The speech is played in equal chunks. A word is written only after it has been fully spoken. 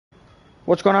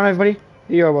What's going on, everybody?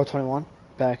 You're 21,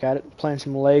 back at it, playing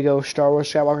some Lego Star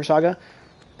Wars Skywalker Saga.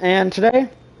 And today,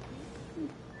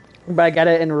 we're back at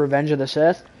it in Revenge of the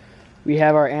Sith. We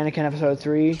have our Anakin Episode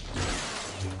 3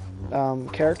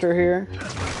 character here.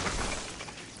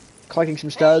 Collecting some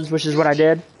studs, which is what I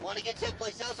did.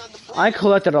 I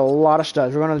collected a lot of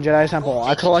studs. We're going to the Jedi Temple.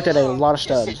 I collected a lot of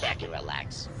studs.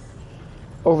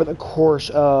 Over the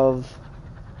course of...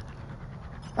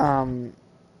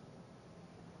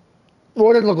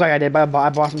 What did it look like I did? But I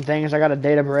bought some things. I got a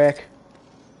data brick.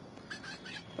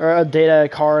 Or a data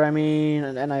card, I mean.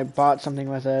 And I bought something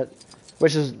with it.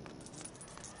 Which is...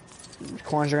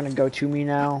 Coins are going to go to me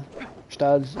now.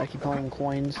 Studs. I keep calling them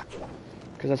coins.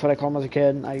 Because that's what I called them as a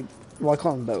kid. Well, I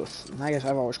call them both. I guess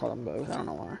I've always called them both. I don't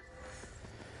know why.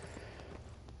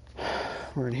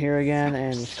 We're in here again.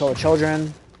 And it's called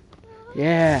Children.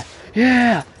 Yeah.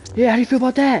 Yeah. Yeah. How do you feel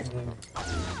about that?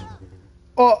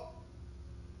 Oh.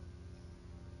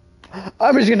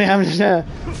 I'm just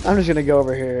gonna go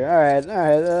over here. Alright.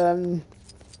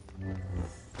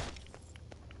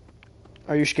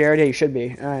 Are you scared? Yeah, you should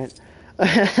be. Alright.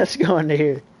 Let's go into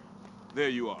here. There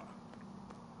you are.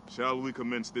 Shall we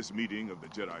commence this meeting of the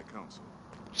Jedi Council?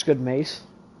 It's good mace.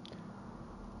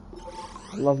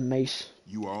 I love mace.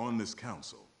 You are on this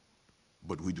council,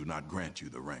 but we do not grant you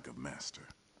the rank of master.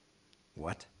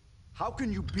 What? How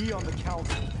can you be on the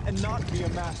council and not be a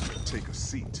master? Take a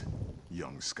seat,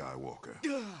 young Skywalker.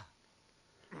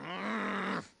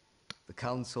 The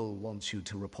council wants you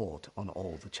to report on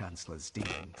all the Chancellor's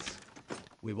dealings.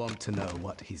 We want to know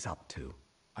what he's up to.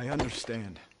 I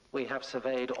understand. We have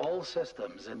surveyed all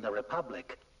systems in the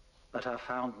Republic, but have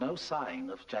found no sign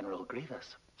of General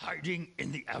Grievous. Hiding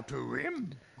in the Outer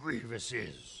Rim, Grievous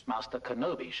is. Master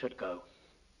Kenobi should go.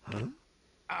 Huh?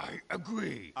 I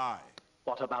agree. Aye.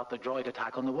 What about the droid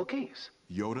attack on the Wookiees?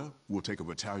 Yoda will take a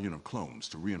battalion of clones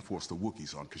to reinforce the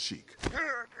Wookiees on Kashyyyk.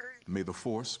 May the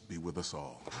Force be with us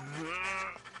all.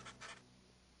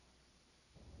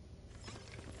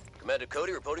 Commander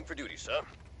Cody reporting for duty, sir.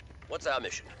 What's our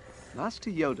mission? Master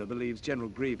Yoda believes General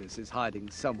Grievous is hiding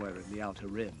somewhere in the Outer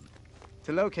Rim.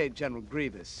 To locate General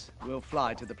Grievous, we'll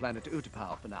fly to the planet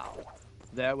Utapau for now.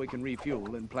 There we can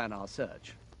refuel and plan our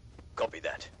search. Copy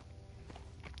that.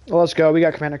 Well, let's go. We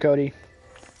got Commander Cody.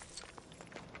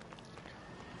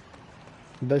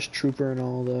 Best trooper in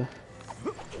all the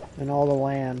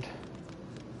land.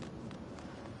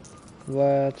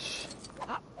 Let's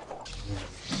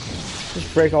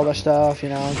just break all the stuff, you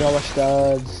know, get all the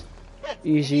studs.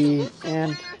 Easy,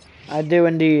 and I do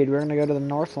indeed. We're gonna go to the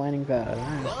North Landing Pad.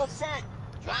 Right. Well set.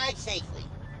 Drive safely.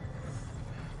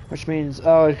 Which means,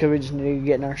 oh, because we just need to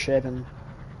get in our ship and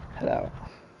head out.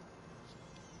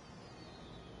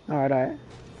 Alright.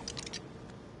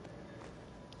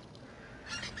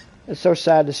 It's so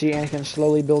sad to see Anakin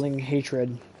slowly building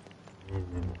hatred. I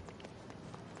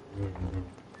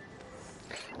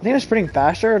think I'm sprinting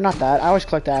faster, or not that. I always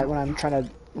click that when I'm trying to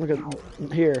look at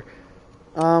here.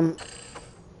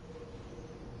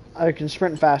 I can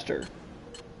sprint faster.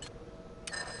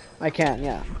 I can,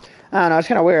 yeah. I don't know, it's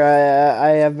kind of weird. I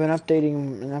have been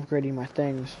updating and upgrading my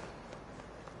things.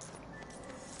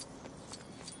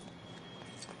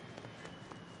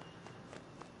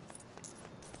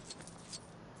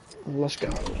 Let's go.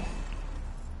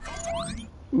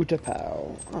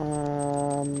 Utapau.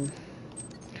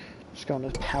 Let's go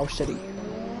into Pow City.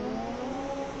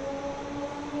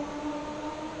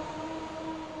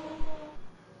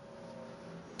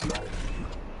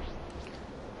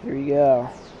 Here we go.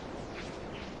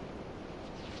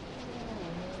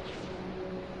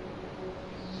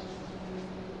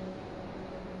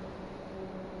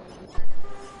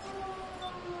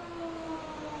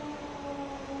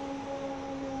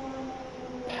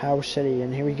 Pow City,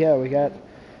 and here we go. We got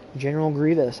General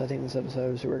Grievous. I think this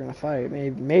episode is who we're gonna fight.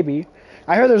 Maybe.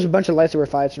 I heard there's a bunch of lightsaber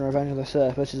fights in Revenge of the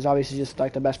Sith, which is obviously just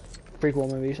like the best prequel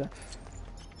movie. So,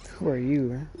 who are you?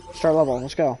 Man? Start level.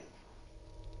 Let's go.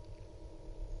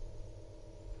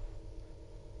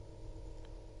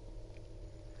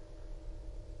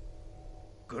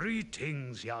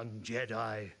 Greetings, young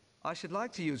Jedi. I should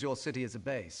like to use your city as a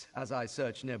base, as I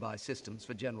search nearby systems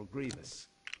for General Grievous.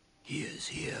 He is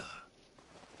here.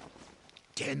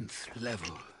 10th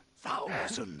level.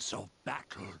 Thousands of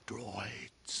battle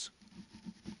droids.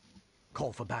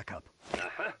 Call for backup.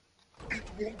 It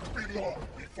won't be long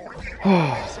before the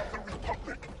armies of the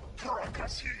Republic track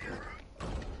us here.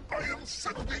 I am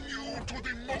sending you to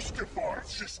the Mustafar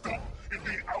system in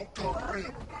the Outer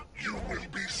Rim. You will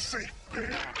be safe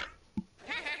there.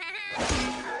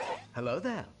 Hello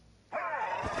there.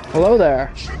 Hello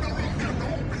there.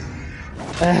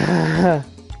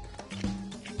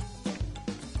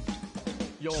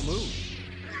 Your move.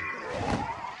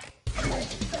 I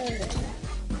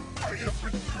have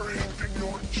been trained in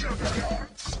your Jedi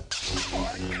arts.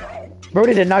 I count.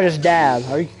 Brody did not just dab.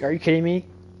 Are you kidding me?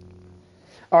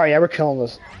 Alright, yeah, we're killing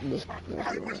this. I will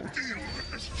deal with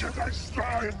this Jedi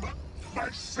slime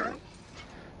myself.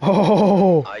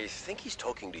 Oh. I think he's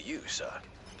talking to you, sir.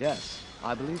 Yes,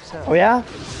 I believe so. Oh yeah?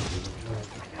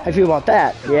 How do you feel about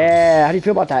that? Yeah, how do you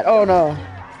feel about that? Oh no.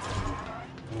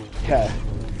 Okay.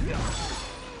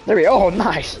 There we go. Oh,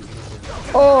 nice.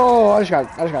 Oh, I just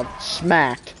got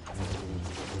smacked.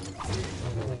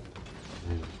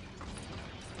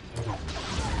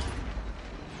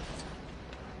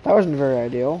 That wasn't very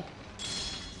ideal.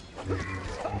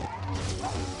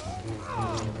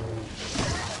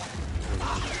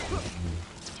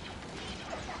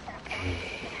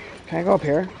 Can I go up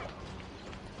here?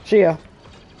 See ya.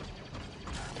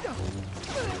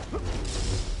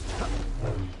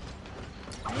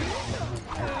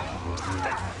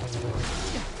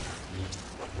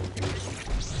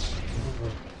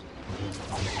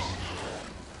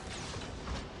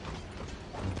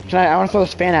 I want to throw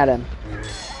this fan at him.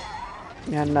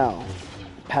 Yeah, no.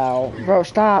 Pal. Bro,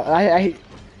 stop. Why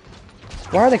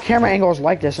are the camera angles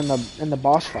like this in the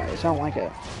boss fights? I don't like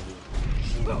it.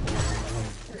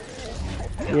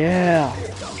 Yeah.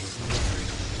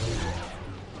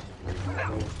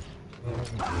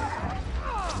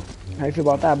 How you feel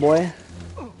about that, boy?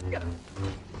 Can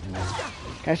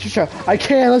I shoot you? I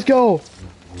can, let's go!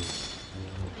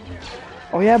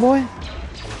 Oh yeah, boy?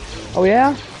 Oh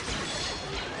yeah?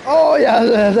 Oh yeah,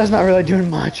 that's not really doing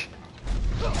much.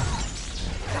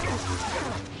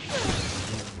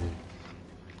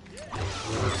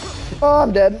 Oh,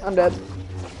 I'm dead, I'm dead.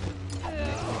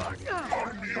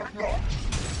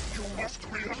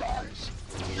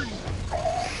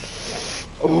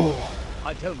 Oh.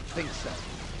 I don't think so.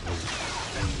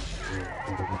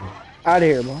 Out of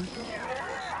here, boy.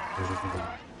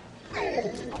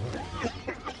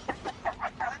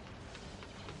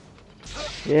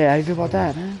 Yeah, how do you feel about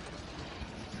that, man?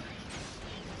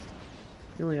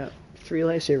 You only got 3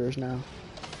 lightsabers now.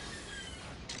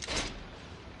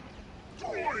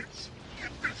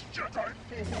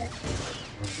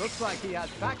 Looks like he has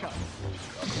backup.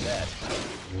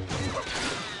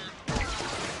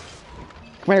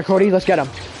 Commander Cody, let's get him.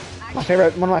 One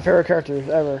of my favorite characters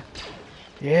ever.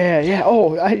 Yeah.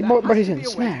 Oh, but he's getting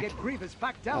smacked.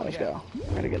 Oh, let's go.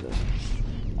 I gotta get this.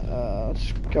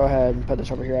 Let's go ahead and put this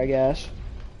over here, I guess.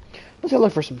 Let's go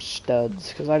look for some studs,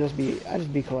 because I just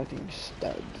be collecting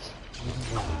studs.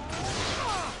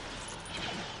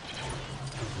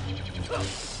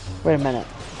 Wait a minute.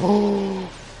 Oh,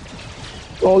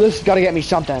 this has got to get me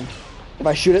something. If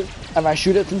I shoot it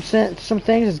from some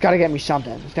things, it's got to get me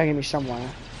something. It's got to get me somewhere.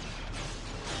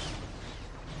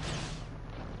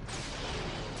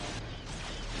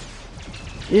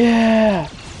 Yeah,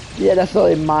 that's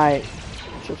really my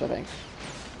chips, I think.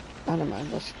 Oh, never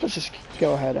mind. Let's just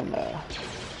go ahead and out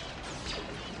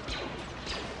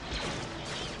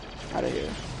of here.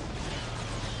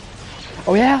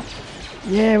 Oh yeah,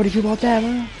 What do you feel about that,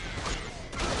 man?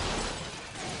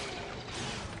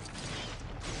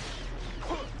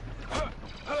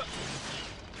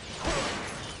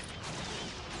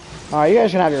 Alright, you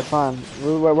guys can have your fun.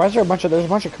 Why is there there's a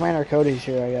bunch of Commander Codys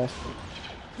here, I guess.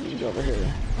 Let me go over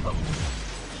here.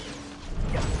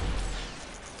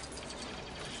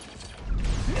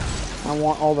 I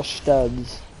want all the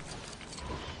studs.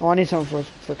 Oh, I need something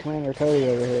for Commander Cody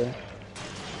over here.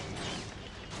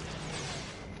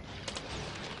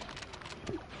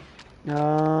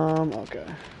 Okay.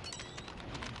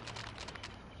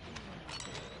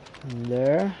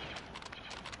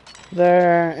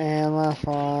 There, and last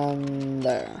one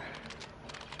there.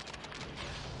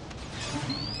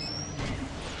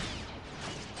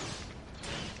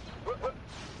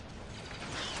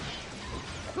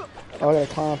 Oh, I gotta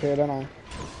climb up here, don't I?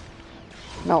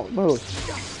 No, move.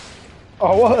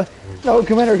 Oh, what? No,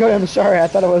 Commander Cody, I'm sorry. I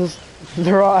thought it was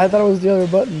the other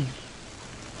button.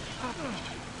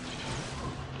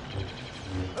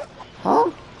 Huh?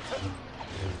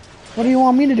 What do you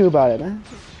want me to do about it, man?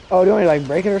 Oh, do you want me to, like,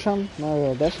 break it or something? No,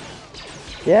 like this?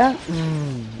 Yeah?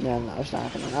 Yeah, no, it's not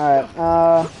happening.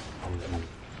 Alright,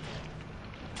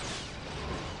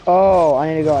 oh, I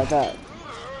need to go like that.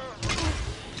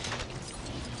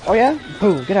 Oh, yeah?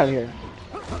 Boom, get out of here.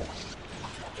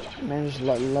 Man, just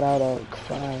let out a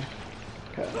cry.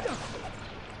 Okay.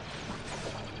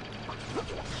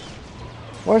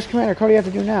 What does Commander Cody have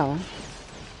to do now?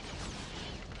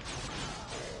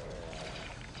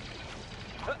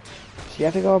 Does he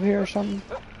have to go up here or something?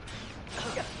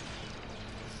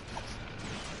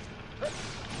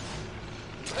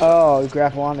 Oh,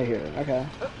 grapple onto here. Okay.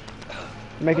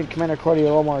 Making Commander Cody a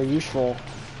little more useful.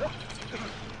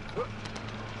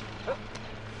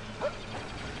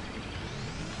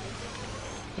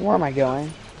 Where am I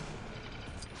going?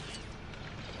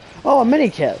 Oh, a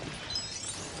mini kit.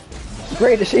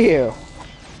 Great to see you.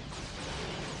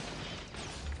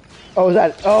 Oh, is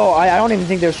that? Oh, I don't even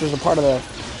think this was a part of the.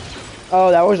 Oh,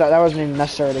 that wasn't even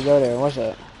necessary to go there, was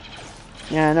it?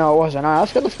 Yeah, no, it wasn't. All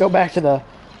right, let's go back to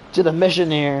the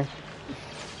mission here.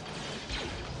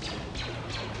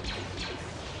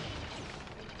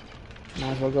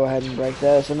 Might as well go ahead and break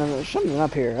this, and then there's something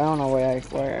up here. I don't know where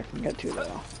I can get to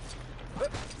though.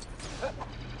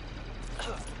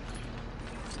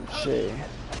 Let's see.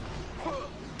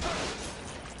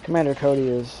 Commander Cody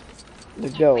is the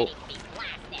GOAT.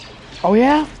 Oh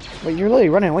yeah? Wait, you're literally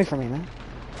running away from me, man.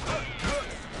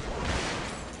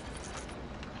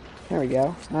 There we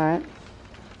go. Alright.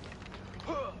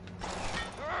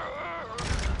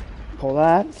 Pull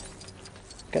that.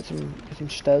 Get some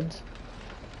studs.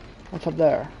 What's up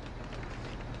there?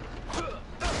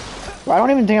 Well, I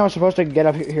don't even think I was supposed to get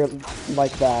up here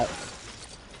like that.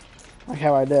 Like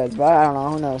how I did. But I don't know.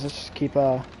 Who knows? Let's just keep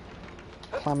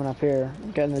climbing up here.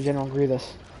 Getting the General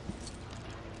Grievous.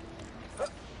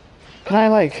 Can I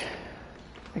like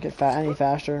make it any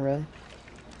faster, really?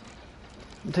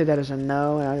 I'll take that as a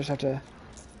no, and I just have to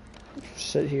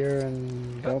sit here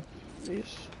and go up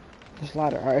this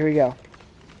ladder. Alright, here we go.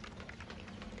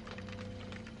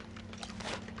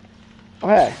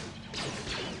 Okay.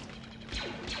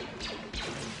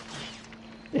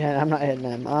 Yeah, I'm not hitting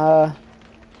them.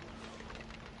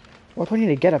 What do I need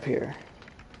to get up here?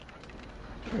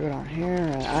 Should I go down here?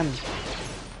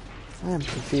 I'm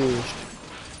confused.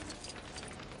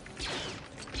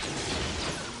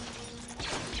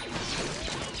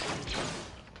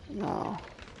 No.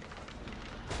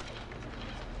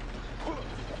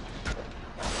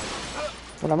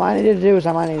 What I might need to do is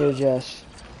I might need to just...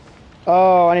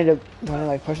 Oh, do I need to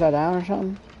like push that down or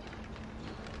something?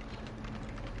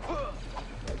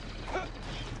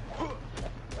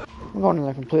 I'm going in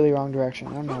the completely wrong direction.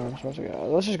 I don't know where I'm supposed to go.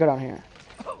 Let's just go down here.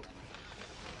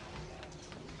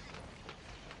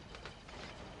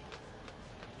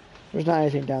 There's not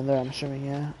anything down there, I'm assuming,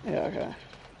 yeah? Yeah, okay.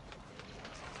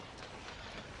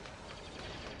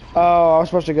 Oh, I was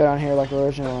supposed to go down here like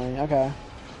originally. Okay.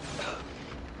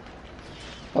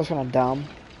 That was kind of dumb.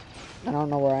 I don't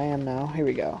know where I am now. Here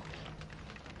we go.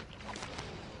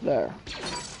 There.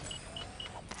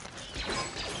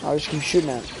 I'll just keep shooting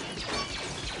it.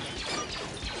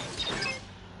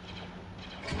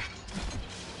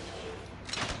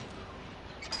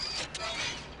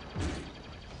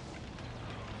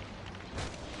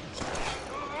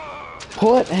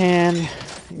 Pull it and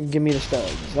give me the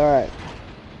studs. Alright.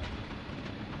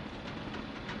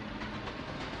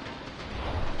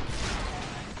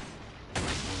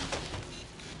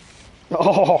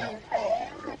 Oh!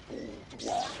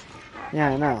 Yeah,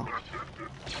 I know.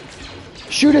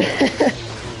 Shoot it!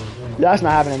 That's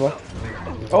not happening, bro.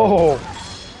 Oh!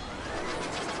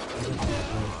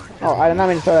 Oh, I did not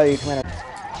mean to throw that at you, Commander.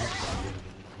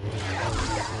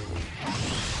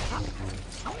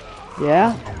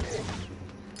 Yeah?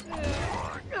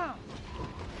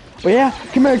 Well, yeah,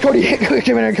 Commander Cody,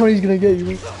 Commander Cody's gonna get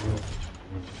you.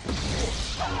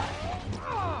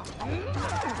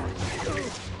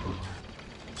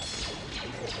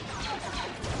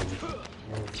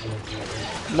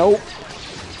 Nope.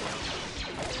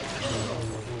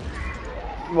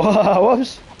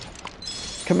 Whoops.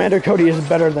 Commander Cody is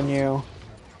better than you.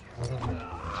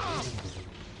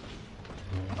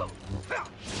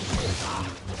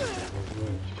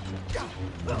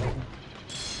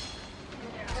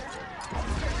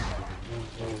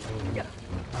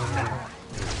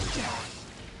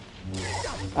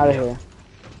 Out of here.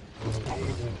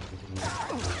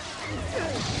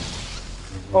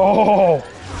 Oh!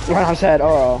 Right on his head.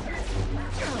 Oh.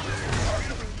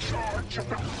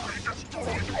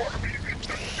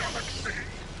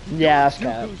 Yeah, that's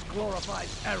bad.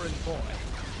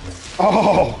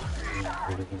 Oh!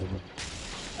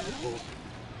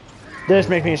 This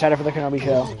makes me excited for the Kenobi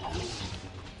show.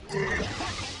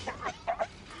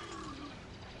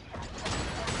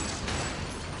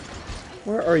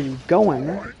 Where are you going?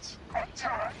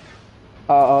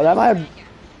 Uh-oh, that might have...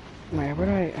 Wait, where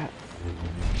do I...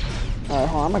 Alright,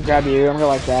 hold on, I'm gonna grab you. I'm gonna go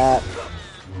like that.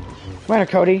 Come here,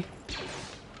 Cody.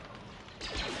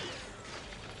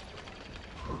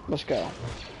 Let's go.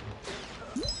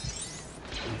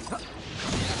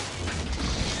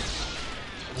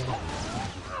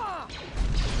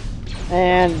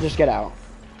 And just get out.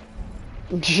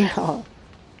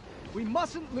 We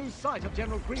mustn't lose sight of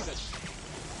General Grievous.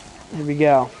 Here we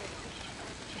go.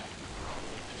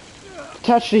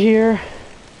 Touch to here.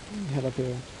 Head up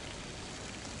here.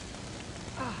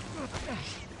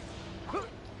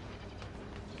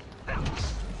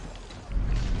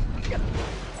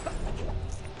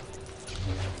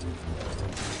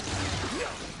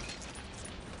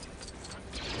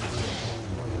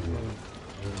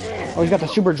 Oh, he's got the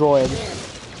super droid.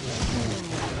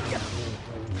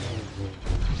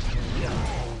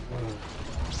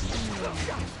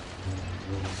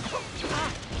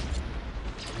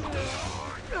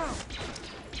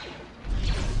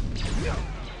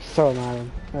 Throw him at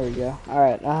him. There we go.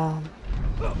 Alright, where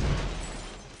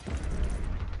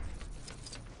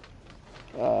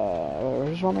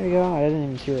does you want me to go? I didn't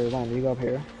even see where it went. Did you go up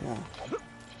here? Yeah.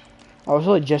 I was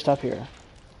really just up here.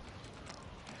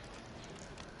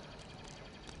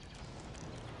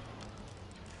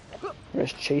 We're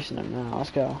just chasing him now.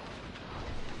 Let's go.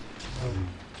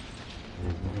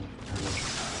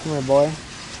 Come here, boy.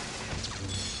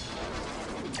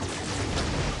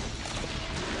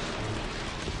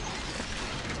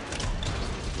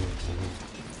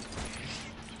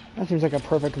 That seems like a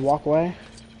perfect walkway.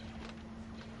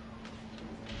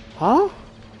 Huh?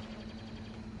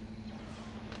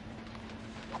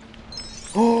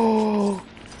 Oh!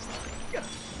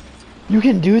 You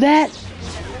can do that?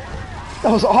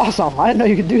 That was awesome. I didn't know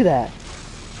you could do that.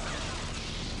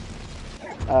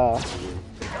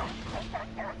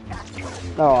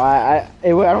 No, I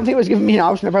don't think it was giving me an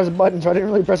option to press a button, so I didn't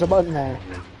really press a button there.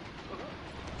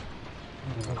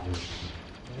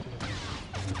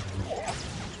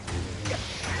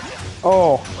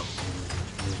 Oh.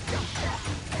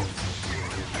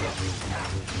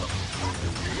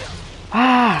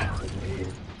 Ah.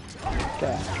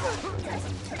 Okay.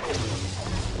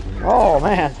 Oh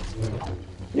man,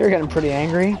 you're getting pretty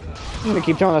angry. I'm gonna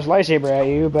keep throwing this lightsaber at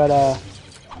you, but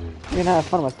you're gonna have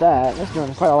fun with that. That's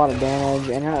doing quite a lot of damage,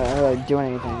 and you're not really doing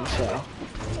anything. So.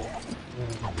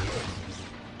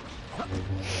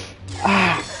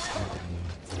 Ah.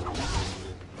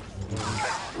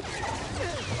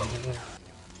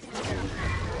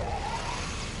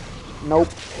 Nope.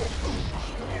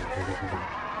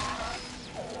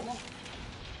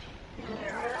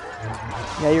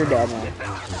 Yeah, you're dead, man.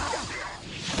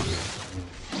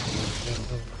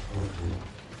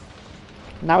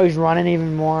 Now he's running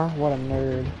even more. What a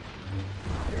nerd.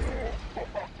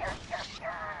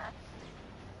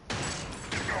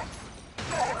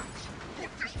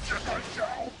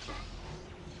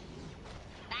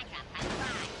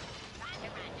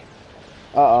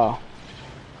 Uh-oh.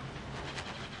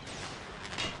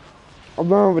 I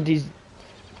remember what these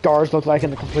guards looked like in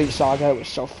the complete Saga. It was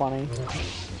so funny.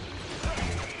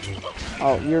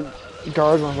 Oh, your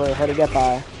guards weren't very hard to get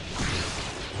by.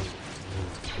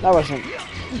 That wasn't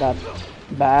that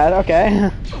bad.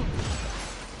 Okay.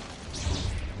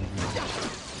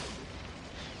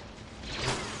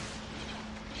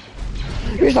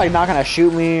 You're just like not gonna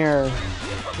shoot me or.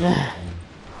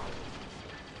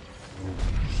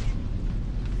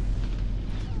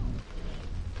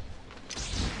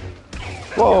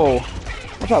 Whoa!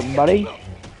 What's up, buddy?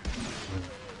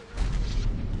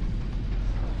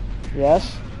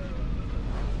 Yes?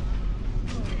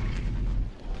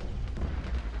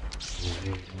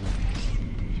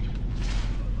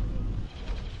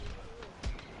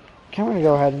 Can we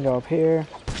go ahead and go up here?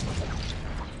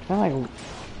 Can I like...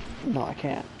 No, I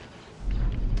can't.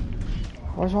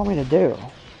 What does it want me to do?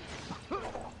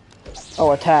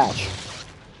 Oh, attach.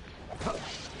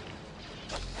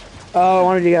 Oh, I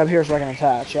wanted to get up here so I can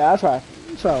attach. Yeah, that's what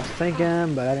I was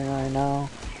thinking, but I didn't really know.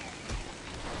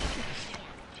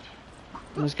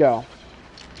 Let's go.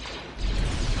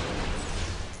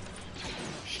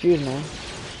 Excuse me.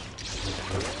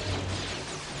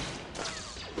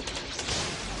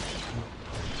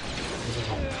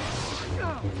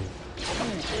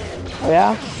 Oh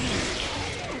yeah?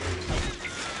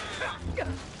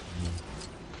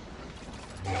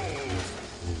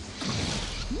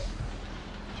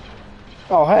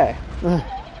 Oh hey.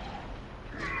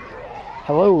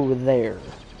 Hello there.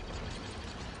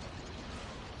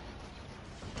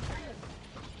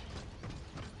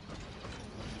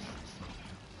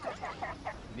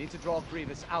 We need to draw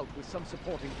Grievous out with some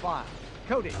supporting fire.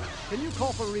 Cody, can you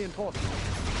call for reinforcements?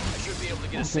 I should be able to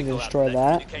get a signal signal out destroy of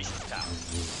that. communications tower.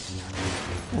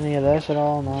 Any of this at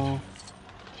all? No.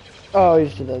 Oh, you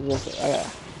just did this. Okay.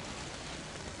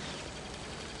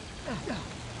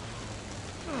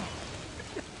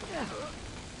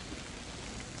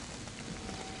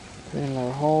 In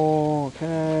another hole.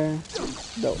 Okay.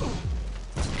 Dope.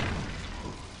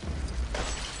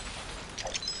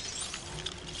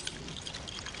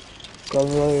 Go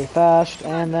really fast,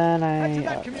 and then Head to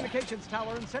that I... communications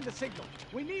tower and send a signal.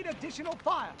 We need additional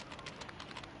fire.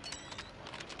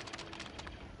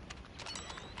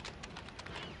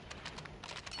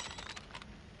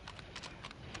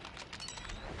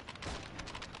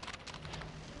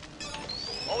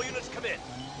 All units come in.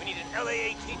 We need an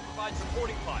LA-18 to provide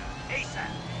supporting fire.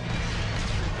 ASAP.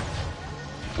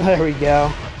 There we go.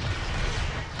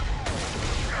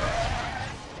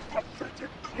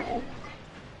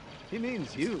 He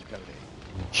means you, Cody.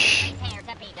 Prepare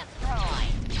to be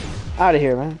destroyed. Out of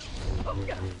here, man.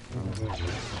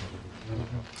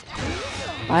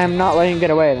 I am not letting him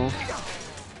get away, man.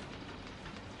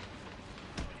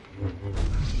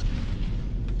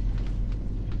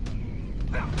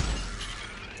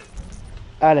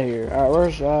 Out of here. Alright,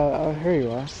 where's, oh, here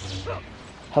you are.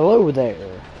 Hello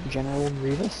there, General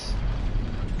Grievous.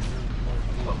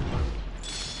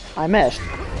 I missed.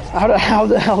 How the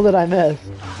hell did I miss?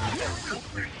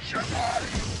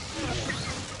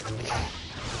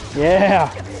 Yeah.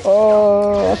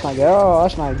 Oh, that's not good. Oh,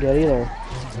 that's not good either.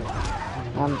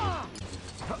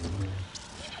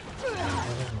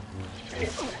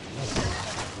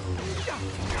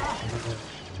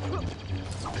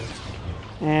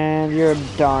 And you're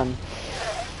done.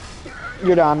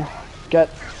 You're done. Get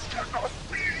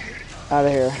out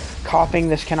of here. Coughing,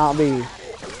 this cannot be.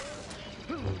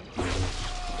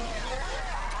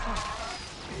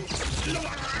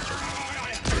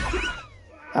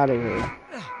 Out of here.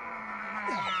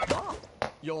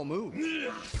 Your move.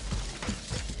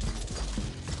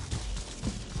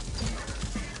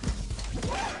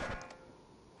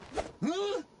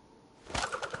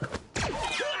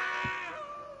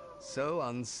 So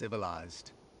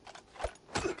uncivilized.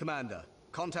 Commander,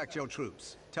 contact your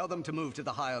troops. Tell them to move to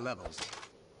the higher levels.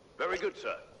 Very good,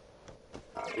 sir.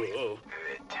 The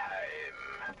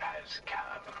time has come.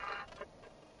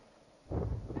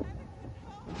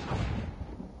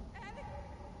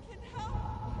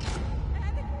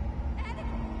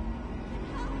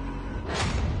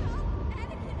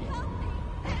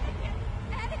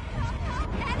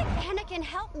 Anakin,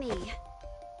 help me.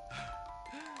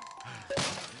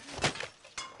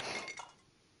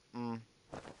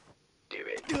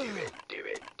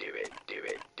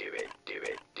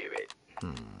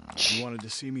 You wanted to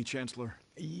see me, Chancellor?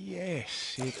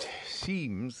 Yes, it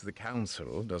seems the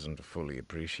Council doesn't fully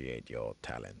appreciate your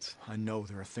talents. I know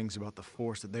there are things about the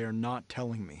Force that they are not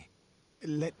telling me.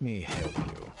 Let me help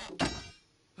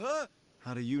you.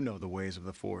 How do you know the ways of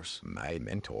the Force? My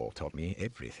mentor taught me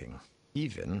everything,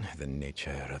 even the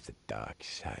nature of the dark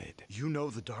side. You know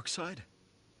the dark side?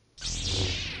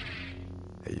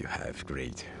 You have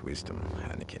great wisdom,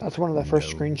 Anakin. That's one of the first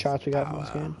screenshots we got from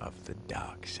this game. Of the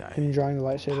dark side. Him drawing the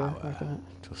lightsaber after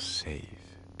that. To save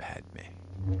Padme.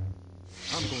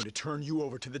 I'm going to turn you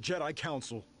over to the Jedi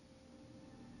Council.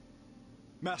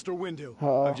 Master Windu,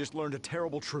 I've just learned a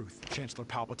terrible truth. Chancellor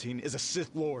Palpatine is a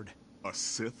Sith Lord. A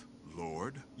Sith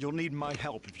Lord? You'll need my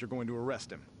help if you're going to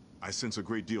arrest him. I sense a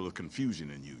great deal of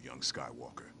confusion in you, young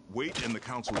Skywalker. Wait in the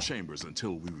council chambers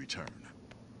until we return.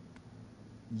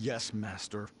 Yes,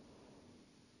 Master.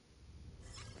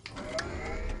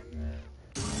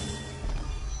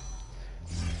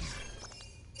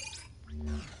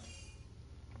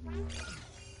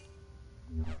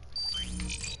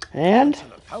 And?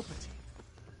 Palpatine.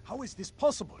 How is this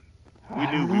possible? We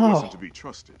knew he wasn't to be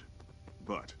trusted.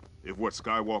 But if what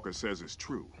Skywalker says is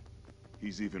true,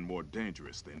 he's even more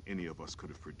dangerous than any of us could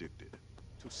have predicted.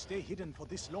 To stay hidden for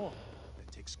this long,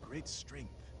 that takes great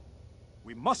strength.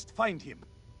 We must find him.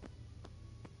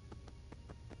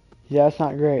 Yeah, it's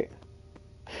not great.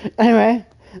 Anyway,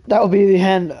 that will be the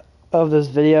end of this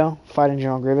video, fighting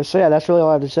General Grievous. So yeah, that's really all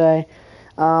I have to say.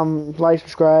 Like,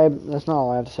 subscribe. That's not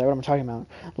all I have to say. What am I talking about?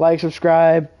 Like,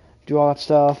 subscribe, do all that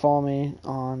stuff. Follow me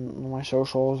on my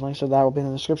socials. Links to that will be in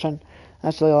the description.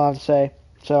 That's really all I have to say.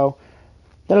 So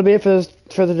that'll be it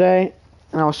for the day,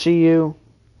 and I'll see you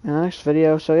in the next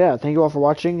video. So yeah, thank you all for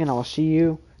watching, and I will see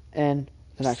you in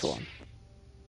the next one.